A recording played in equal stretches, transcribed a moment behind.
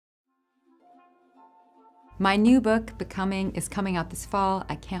My new book, Becoming, is coming out this fall.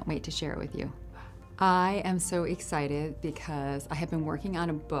 I can't wait to share it with you. I am so excited because I have been working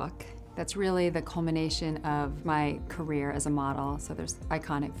on a book that's really the culmination of my career as a model. So there's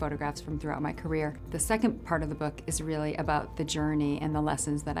iconic photographs from throughout my career. The second part of the book is really about the journey and the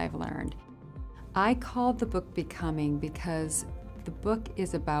lessons that I've learned. I called the book Becoming because the book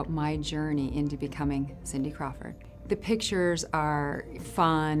is about my journey into becoming Cindy Crawford. The pictures are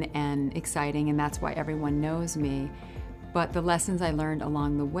fun and exciting, and that's why everyone knows me. But the lessons I learned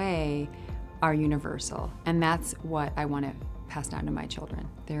along the way are universal, and that's what I want to pass down to my children.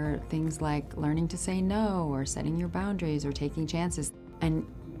 There are things like learning to say no, or setting your boundaries, or taking chances. And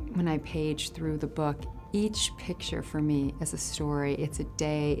when I page through the book, each picture for me is a story. It's a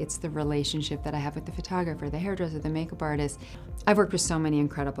day. It's the relationship that I have with the photographer, the hairdresser, the makeup artist. I've worked with so many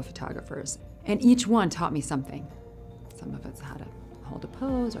incredible photographers, and each one taught me something. Some of it's how to hold a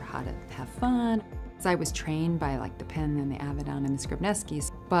pose or how to have fun. So I was trained by like the Penn and the Avedon and the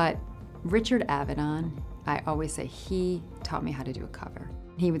Scribneskis, but Richard Avedon, I always say, he taught me how to do a cover.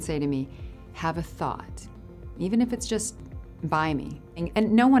 He would say to me, have a thought, even if it's just by me.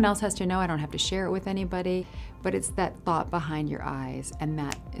 And no one else has to know, I don't have to share it with anybody, but it's that thought behind your eyes, and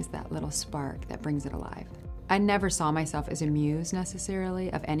that is that little spark that brings it alive. I never saw myself as a muse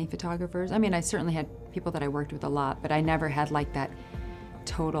necessarily of any photographers. I mean, I certainly had people that I worked with a lot, but I never had like that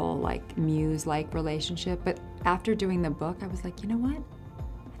total like muse-like relationship. But after doing the book, I was like, you know what?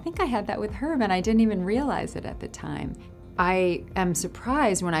 I think I had that with Herb, and I didn't even realize it at the time. I am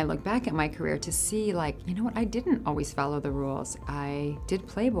surprised when I look back at my career to see, like, you know what, I didn't always follow the rules. I did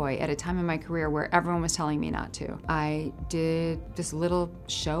Playboy at a time in my career where everyone was telling me not to. I did this little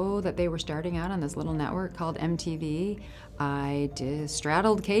show that they were starting out on this little network called MTV. I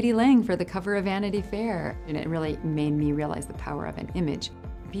straddled Katie Lang for the cover of Vanity Fair, and it really made me realize the power of an image.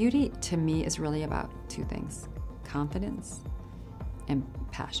 Beauty, to me, is really about two things: confidence and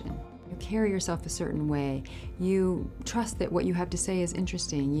passion. You carry yourself a certain way. You trust that what you have to say is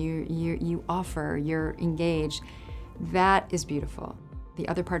interesting. You offer, you're engaged. That is beautiful. The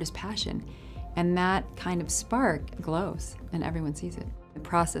other part is passion. And that kind of spark glows, and everyone sees it. The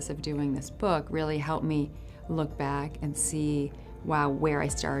process of doing this book really helped me look back and see, wow, where I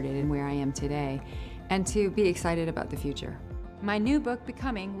started and where I am today, and to be excited about the future. My new book,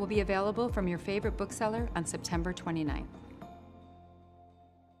 Becoming, will be available from your favorite bookseller on September 29th.